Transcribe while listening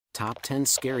top 10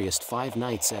 scariest 5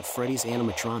 nights at Freddy's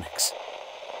animatronics.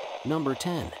 Number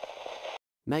 10.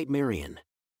 Nightmarion.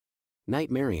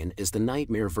 Nightmarion is the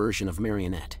nightmare version of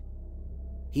Marionette.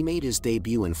 He made his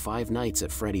debut in 5 Nights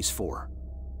at Freddy's 4.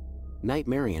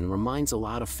 Nightmarion reminds a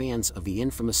lot of fans of the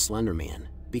infamous Slender Man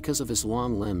because of his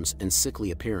long limbs and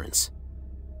sickly appearance.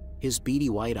 His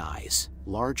beady white eyes,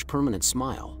 large permanent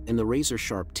smile, and the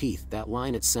razor-sharp teeth that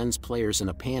line it sends players in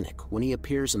a panic when he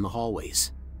appears in the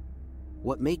hallways.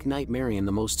 What makes Nightmarion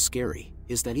the most scary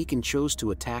is that he can choose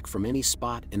to attack from any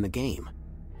spot in the game.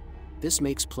 This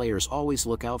makes players always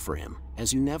look out for him,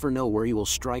 as you never know where he will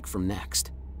strike from next.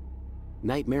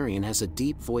 Nightmarion has a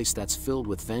deep voice that's filled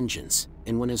with vengeance,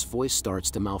 and when his voice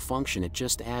starts to malfunction it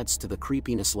just adds to the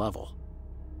creepiness level.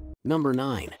 Number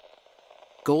 9.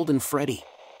 Golden Freddy.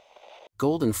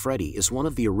 Golden Freddy is one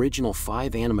of the original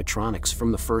 5 animatronics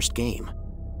from the first game.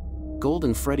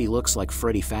 Golden Freddy looks like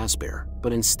Freddy Fazbear,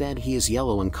 but instead he is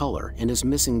yellow in color and is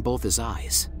missing both his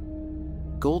eyes.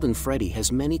 Golden Freddy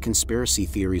has many conspiracy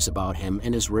theories about him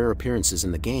and his rare appearances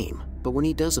in the game, but when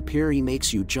he does appear he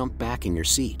makes you jump back in your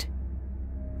seat.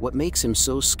 What makes him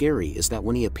so scary is that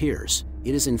when he appears,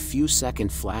 it is in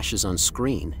few-second flashes on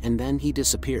screen and then he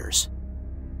disappears.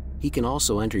 He can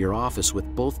also enter your office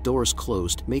with both doors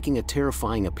closed, making a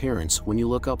terrifying appearance when you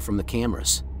look up from the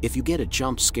cameras. If you get a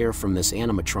jump scare from this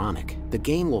animatronic, the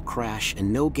game will crash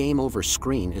and no game over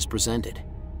screen is presented.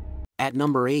 At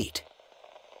number 8.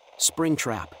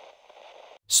 Springtrap.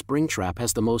 Springtrap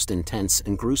has the most intense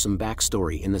and gruesome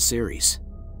backstory in the series.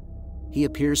 He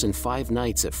appears in 5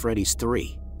 Nights at Freddy's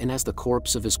 3, and has the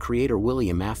corpse of his creator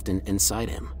William Afton inside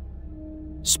him.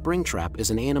 Springtrap is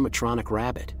an animatronic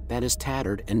rabbit that is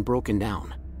tattered and broken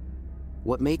down.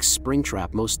 What makes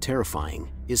Springtrap most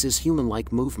terrifying is his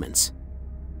human-like movements.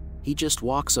 He just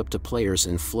walks up to players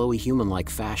in flowy human-like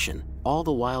fashion, all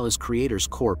the while his creator's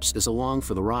corpse is along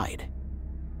for the ride.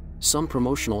 Some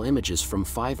promotional images from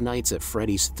 5 Nights at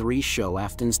Freddy's 3 show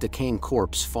Afton's decaying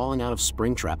corpse falling out of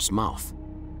Springtrap's mouth.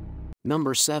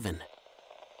 Number 7.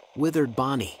 Withered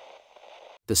Bonnie.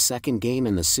 The second game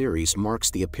in the series marks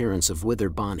the appearance of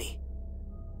Withered Bonnie.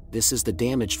 This is the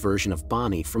damaged version of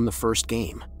Bonnie from the first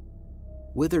game.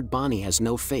 Withered Bonnie has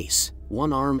no face,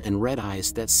 one arm and red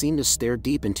eyes that seem to stare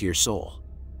deep into your soul.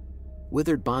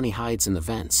 Withered Bonnie hides in the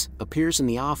vents, appears in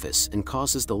the office and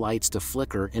causes the lights to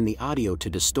flicker and the audio to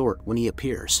distort when he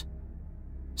appears.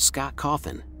 Scott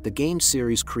Cawthon, the game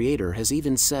series creator, has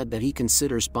even said that he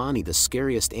considers Bonnie the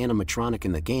scariest animatronic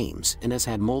in the games and has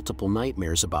had multiple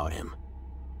nightmares about him.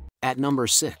 At number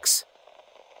 6.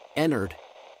 Ennard.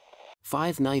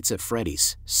 5 Nights at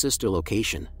Freddy's, sister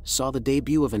location, saw the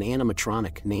debut of an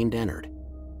animatronic named Ennard.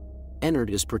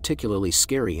 Ennard is particularly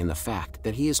scary in the fact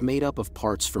that he is made up of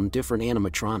parts from different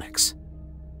animatronics.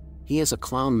 He has a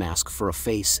clown mask for a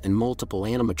face and multiple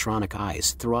animatronic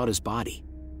eyes throughout his body.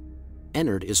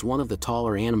 Ennard is one of the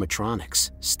taller animatronics,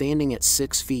 standing at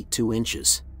 6 feet 2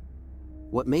 inches.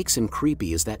 What makes him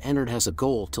creepy is that Ennard has a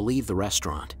goal to leave the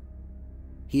restaurant.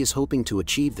 He is hoping to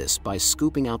achieve this by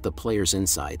scooping out the players'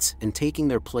 insides and taking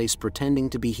their place pretending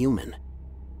to be human.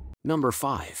 Number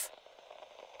 5.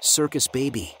 Circus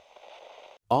Baby.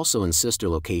 Also in sister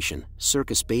location,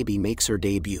 Circus Baby makes her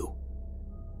debut.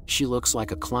 She looks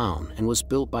like a clown and was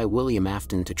built by William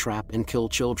Afton to trap and kill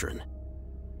children.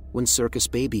 When Circus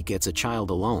Baby gets a child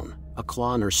alone, a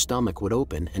claw in her stomach would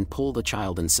open and pull the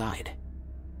child inside.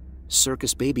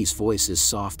 Circus Baby's voice is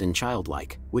soft and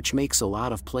childlike, which makes a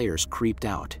lot of players creeped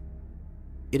out.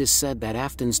 It is said that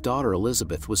Afton's daughter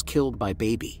Elizabeth was killed by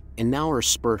Baby, and now her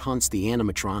spurt hunts the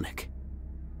animatronic.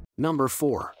 Number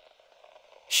 4.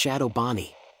 Shadow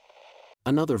Bonnie.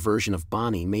 Another version of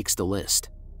Bonnie makes the list.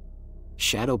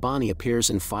 Shadow Bonnie appears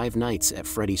in 5 Nights at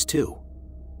Freddy's 2.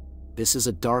 This is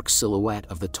a dark silhouette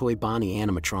of the toy Bonnie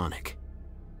animatronic.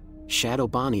 Shadow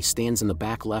Bonnie stands in the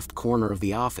back left corner of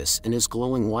the office and his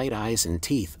glowing white eyes and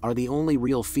teeth are the only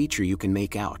real feature you can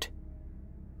make out.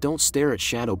 Don't stare at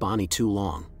Shadow Bonnie too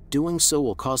long, doing so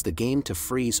will cause the game to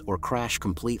freeze or crash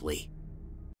completely.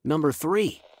 Number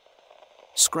 3.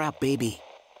 Scrap Baby.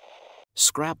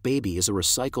 Scrap Baby is a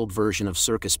recycled version of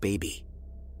Circus Baby.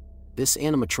 This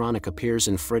animatronic appears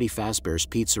in Freddy Fazbear's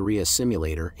Pizzeria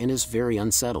Simulator and is very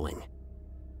unsettling.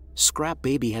 Scrap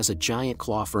Baby has a giant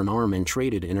claw for an arm and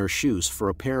traded in her shoes for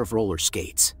a pair of roller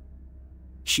skates.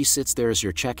 She sits there as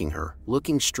you're checking her,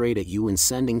 looking straight at you and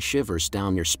sending shivers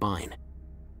down your spine.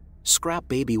 Scrap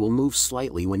Baby will move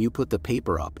slightly when you put the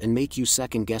paper up and make you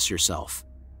second guess yourself.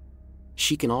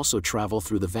 She can also travel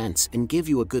through the vents and give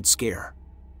you a good scare.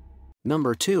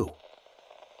 Number 2.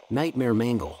 Nightmare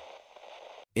Mangle.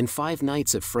 In 5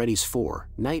 Nights at Freddy's 4,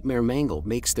 Nightmare Mangle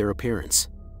makes their appearance.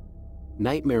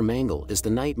 Nightmare Mangle is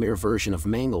the nightmare version of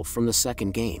Mangle from the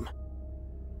second game.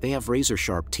 They have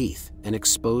razor-sharp teeth, an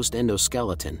exposed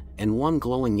endoskeleton, and one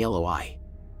glowing yellow eye.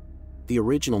 The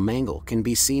original Mangle can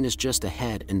be seen as just a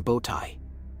head and bow tie.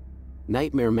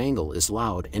 Nightmare Mangle is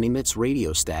loud and emits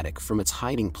radio static from its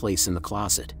hiding place in the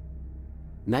closet.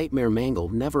 Nightmare Mangle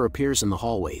never appears in the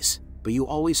hallways, but you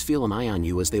always feel an eye on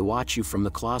you as they watch you from the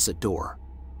closet door.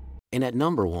 And at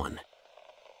number 1.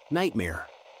 Nightmare.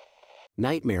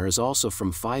 Nightmare is also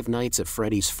from Five Nights at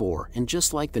Freddy's 4, and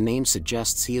just like the name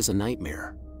suggests, he is a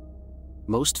nightmare.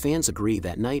 Most fans agree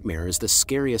that Nightmare is the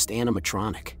scariest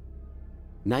animatronic.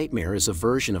 Nightmare is a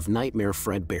version of Nightmare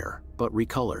Fredbear, but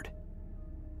recolored.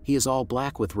 He is all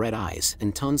black with red eyes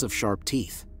and tons of sharp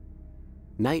teeth.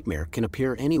 Nightmare can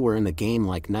appear anywhere in the game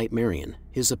like Nightmarian.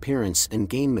 His appearance and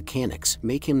game mechanics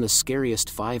make him the scariest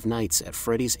Five Nights at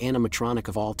Freddy's animatronic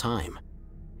of all time.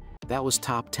 That was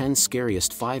Top 10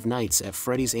 Scariest Five Nights at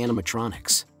Freddy's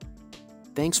Animatronics.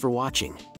 Thanks for watching.